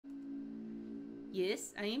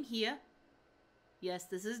Yes, I am here. Yes,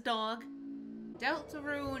 this is dog.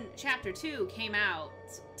 Deltarune Chapter 2 came out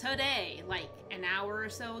today, like an hour or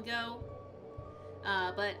so ago.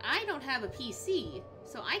 But I don't have a PC,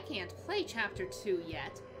 so I can't play Chapter 2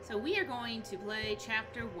 yet. So we are going to play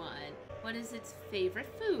Chapter 1. What is its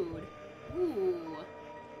favorite food? Ooh.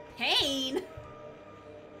 Pain?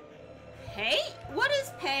 Hey? What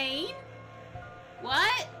is pain?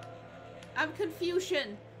 What? I'm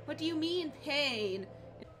Confucian. What do you mean, pain?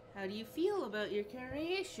 How do you feel about your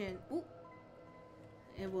creation? Ooh.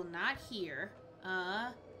 It will not hear.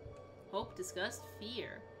 Hope, disgust,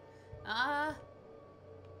 fear.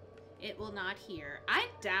 It will not hear. I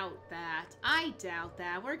doubt that. I doubt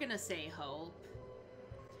that. We're gonna say hope.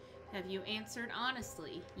 Have you answered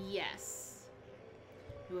honestly? Yes.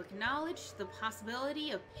 You acknowledge the possibility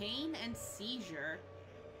of pain and seizure.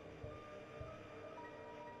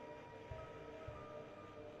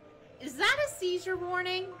 Is that a seizure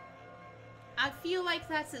warning? I feel like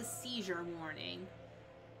that's a seizure warning.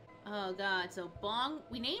 Oh god, so Bong...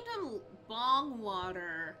 We named him Bong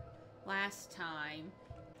Water last time.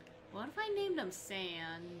 What if I named him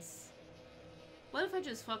Sands? What if I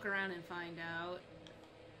just fuck around and find out?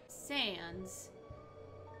 Sands.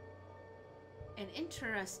 An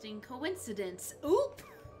interesting coincidence. Oop!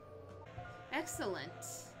 Excellent.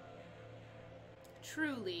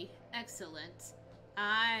 Truly excellent.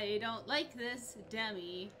 I don't like this,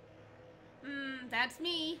 Demi. That's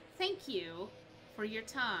me. Thank you for your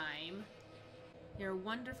time. Your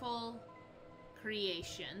wonderful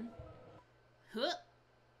creation. Huh.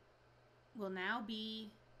 Will now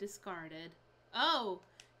be discarded. Oh!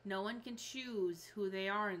 No one can choose who they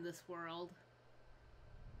are in this world.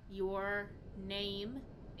 Your name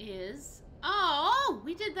is... Oh!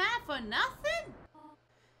 We did that for nothing?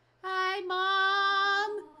 Hi,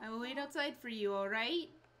 Mom! I will wait outside for you, alright?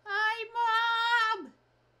 Hi, Mom!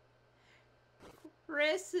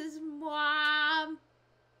 Chris's mom!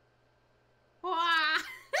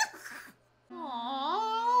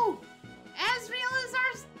 Oh! As real as our...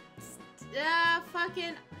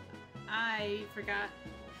 fucking... I forgot.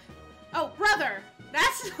 Oh, brother!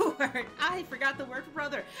 That's the word! I forgot the word for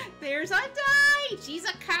brother. There's Undyne! She's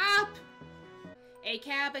a cop! A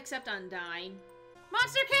cab except Undyne.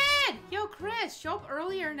 Monster Kid! Yo, Chris, show up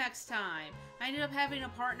earlier next time. I ended up having a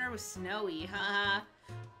partner with Snowy, haha.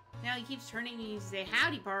 Now he keeps turning me to say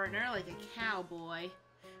howdy partner like a cowboy.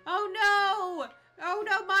 Oh no! Oh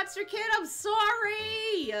no, Monster Kid, I'm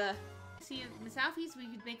sorry! See, in the Southeast we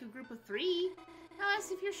could make a group of 3. I'll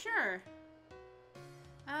ask if you're sure.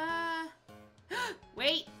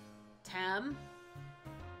 Wait. Tem?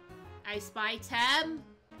 I spy Tem?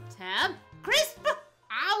 Tem? Crisp!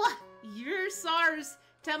 Ow! You're SARS.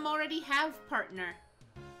 Tem already have partner.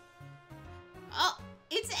 Oh,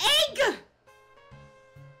 it's egg!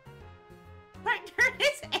 Partner,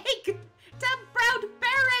 it's egg! Tem Proud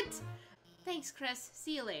Barrett! Thanks, Chris.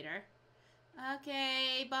 See you later.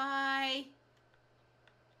 Okay, bye.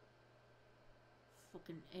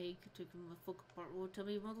 Fucking egg. Taking my fuck apart. Oh, tell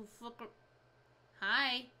me, motherfucker.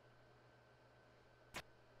 Hi.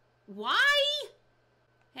 Why?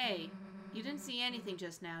 Hey, you didn't see anything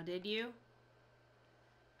just now, did you?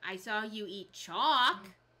 I saw you eat chalk.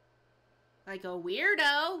 Like a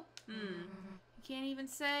weirdo. You can't even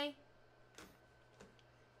say?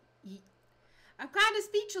 I'm kind of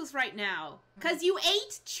speechless right now. 'Cause you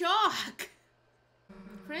ate chalk.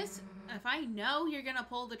 Chris, if I know you're gonna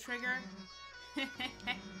pull the trigger...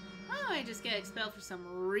 Oh, I just get expelled for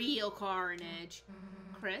some real carnage.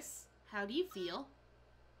 Chris, how do you feel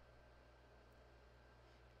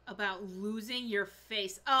about losing your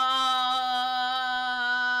face?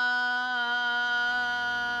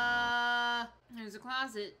 There's a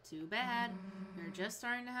closet. Too bad. You're just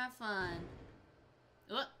starting to have fun.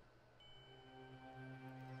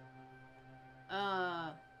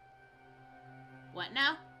 What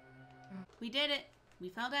now? We did it. We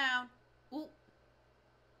fell down. Ooh.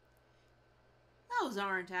 Those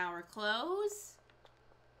aren't our clothes.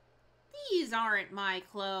 These aren't my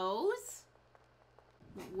clothes.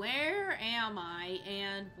 Where am I,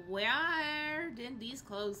 and where did these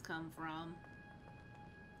clothes come from?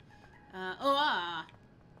 Oh,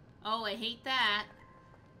 I hate that.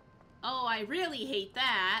 Oh, I really hate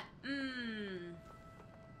that.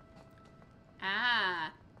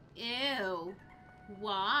 Ew.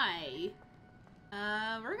 Why?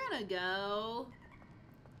 We're gonna go.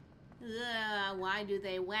 Ugh, why do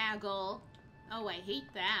they waggle? Oh, I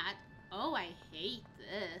hate that. Oh, I hate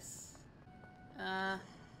this.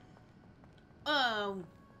 Oh.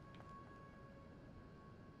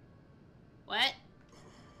 What?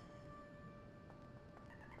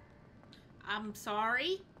 I'm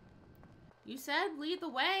sorry. You said lead the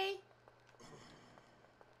way.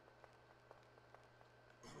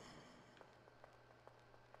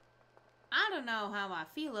 I don't know how I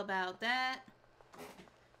feel about that.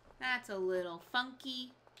 That's a little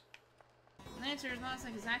funky. The answer is most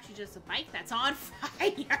like it's actually just a bike that's on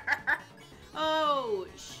fire. Oh,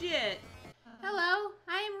 shit. Hello,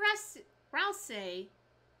 I am Rouse.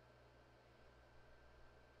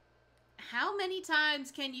 How many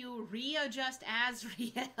times can you readjust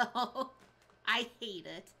Azriel? I hate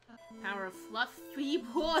it. Power of fluffy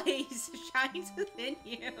boys shines within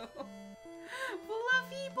you.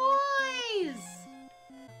 Fluffy boys!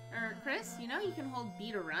 Chris, you know you can hold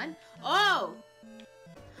B to run? Oh!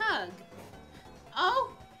 Hug.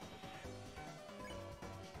 Oh!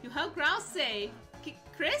 You hug Rouse.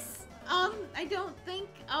 Chris? I don't think,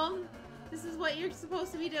 this is what you're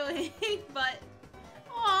supposed to be doing, but...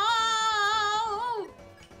 Oh!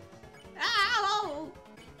 Ow!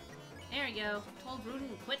 There we go. Told Rune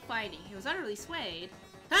to quit fighting. He was utterly swayed.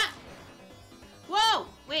 Ha! Whoa!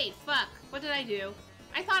 Wait, fuck. What did I do?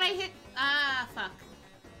 I thought I hit... Ah, fuck.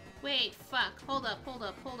 Wait, fuck. Hold up.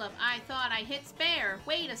 I thought I hit spare.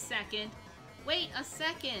 Wait a second.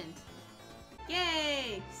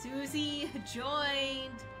 Yay! Susie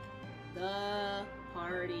joined the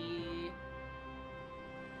party.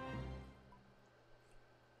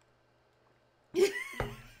 Her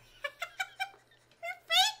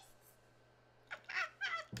face!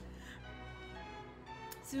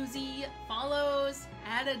 Susie follows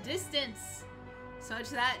at a distance, such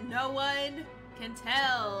that no one can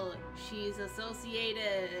tell she's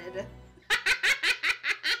associated.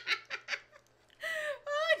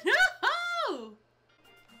 Oh no!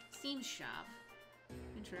 Steam shop.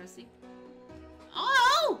 Interesting.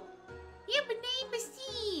 Oh! Your name is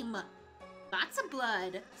Steam! Lots of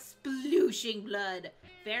blood. Splooshing blood.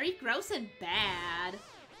 Very gross and bad.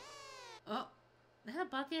 Oh, is that a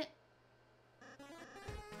bucket?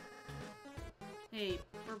 Hey,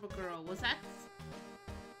 purple girl, was that...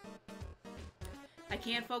 I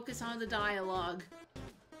can't focus on the dialogue.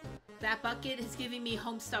 That bucket is giving me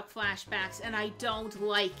Homestuck flashbacks, and I don't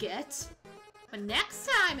like it. But next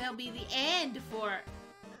time, it'll be the end for...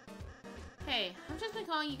 Hey, I've just been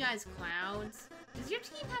calling you guys clowns. Does your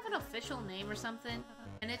team have an official name or something?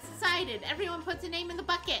 And it's decided. Everyone puts a name in the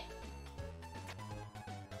bucket.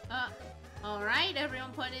 Alright,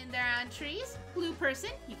 everyone put in their entries. Blue person,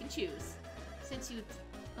 you can choose. Since you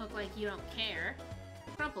look like you don't care.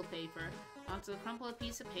 Crumpled paper. Also crumple a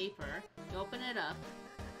piece of paper. You open it up.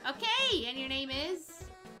 Okay, and your name is...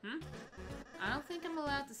 I don't think I'm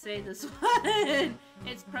allowed to say this one.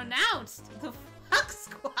 It's pronounced the Fuck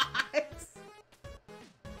Squads.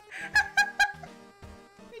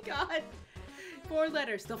 Oh my god. 4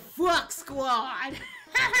 letters. The Fuck Squad.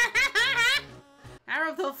 Power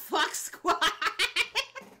of the Fuck Squad.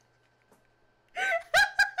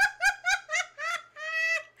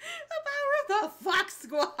 The power of the Fuck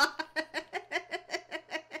Squad.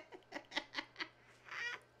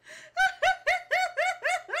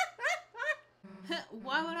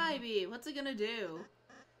 Why would I be? What's it gonna do?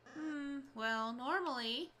 Well,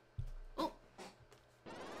 normally... Oh.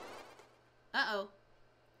 Uh-oh.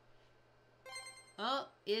 Oh,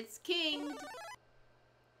 it's kinged.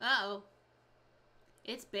 Uh-oh.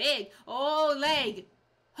 It's big. Oh, leg.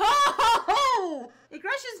 Ho, ho, ho! It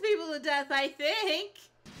crushes people to death, I think.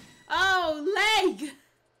 Oh, leg.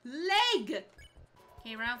 Leg.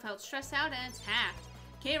 K-Round felt stressed out and attacked.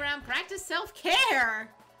 K-Round practiced self-care.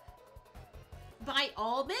 By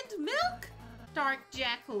almond milk? Dark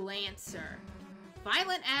Jack Lancer.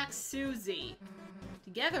 Violent Axe Susie.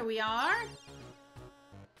 Together we are...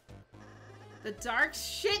 The Dark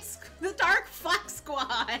Fuck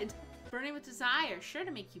Squad. Burning with desire, sure to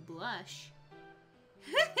make you blush.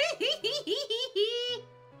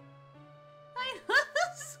 I love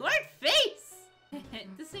the sword face.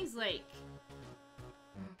 This thing's like...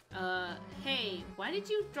 hey, why did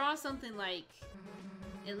you draw something like...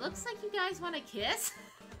 It looks like you guys want to kiss?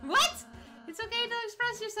 What? It's okay to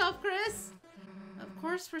express yourself, Chris. Of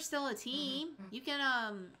course, we're still a team. You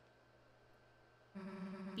can,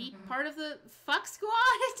 be part of the Fuck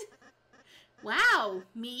Squad? Wow,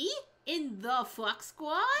 me? In the Fuck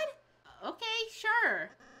Squad? Okay,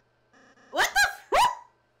 sure. What the fuck?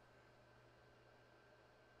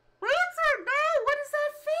 Answer, no! What is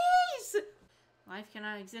that face? Life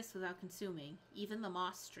cannot exist without consuming. Even the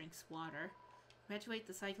moss drinks water. Perpetuate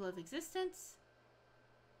the cycle of existence.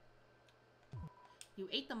 You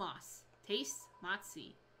ate the moss. Taste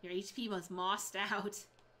Motzi. Your HP was mossed out.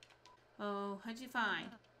 Oh, what'd you find?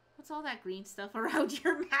 What's all that green stuff around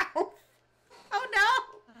your mouth? Oh no!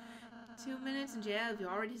 2 minutes in jail if you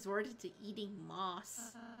already resorted to eating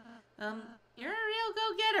moss. You're a real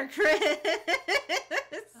go-getter, Chris.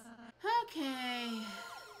 Okay.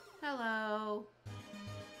 Hello.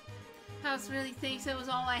 House really thinks it was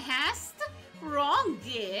all I asked? Wrong,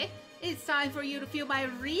 dear. It's time for you to feel my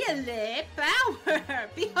real power.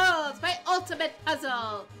 Behold, my ultimate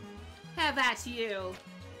puzzle. Have at you.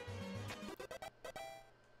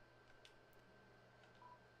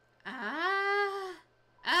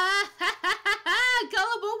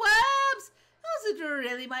 Gullible worms! Wasn't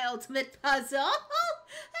really my ultimate puzzle.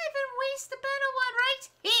 I even waste a better one right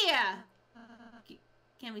here.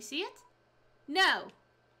 Can we see it? No.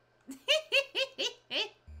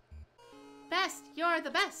 Best, you're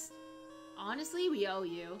the best. Honestly, we owe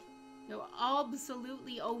you. You're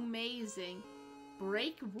absolutely amazing.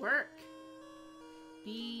 Break work.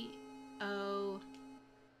 B-O-O-B.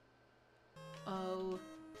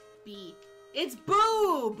 It's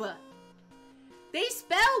boob! They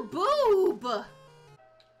spell boob!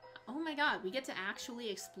 Oh my god, we get to actually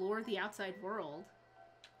explore the outside world.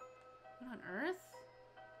 What on earth?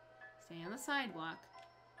 Stay on the sidewalk.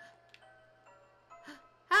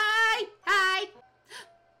 Hi! Hi!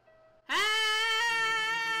 Hi!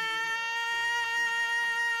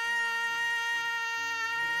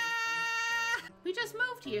 We just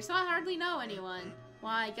moved here, so I hardly know anyone.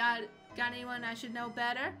 Why, got anyone I should know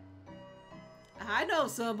better? I know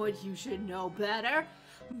someone you should know better.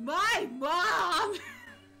 My mom!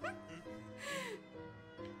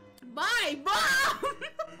 My mom!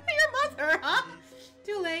 Your mother, huh?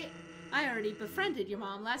 Too late. I already befriended your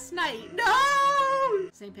mom last night. No!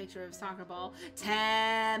 Same picture of soccer ball.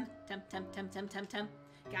 Tem.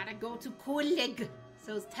 Gotta go to colleague.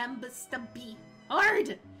 So's Tempus to be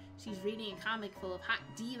hard. She's reading a comic full of hot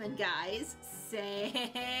demon guys.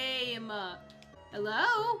 Same.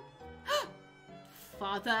 Hello?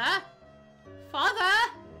 Father?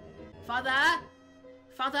 Father? Father?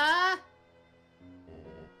 Father?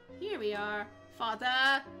 Here we are.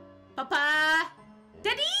 Father? Papa?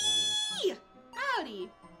 Daddy! Howdy.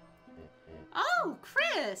 Oh,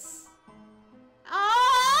 Chris.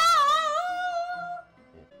 Oh!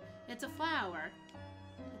 It's a flower.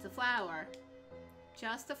 It's a flower.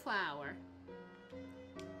 Just a flower.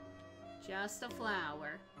 Just a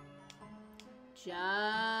flower.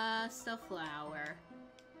 Just a flower.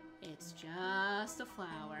 It's just a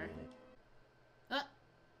flower.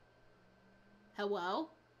 Hello?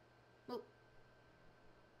 Oh.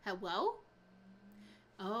 Hello?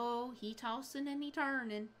 Oh, he tossing and he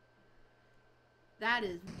turning. That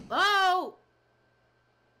is... Oh!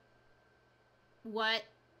 What?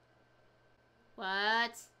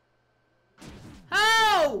 What?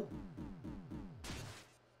 Oh!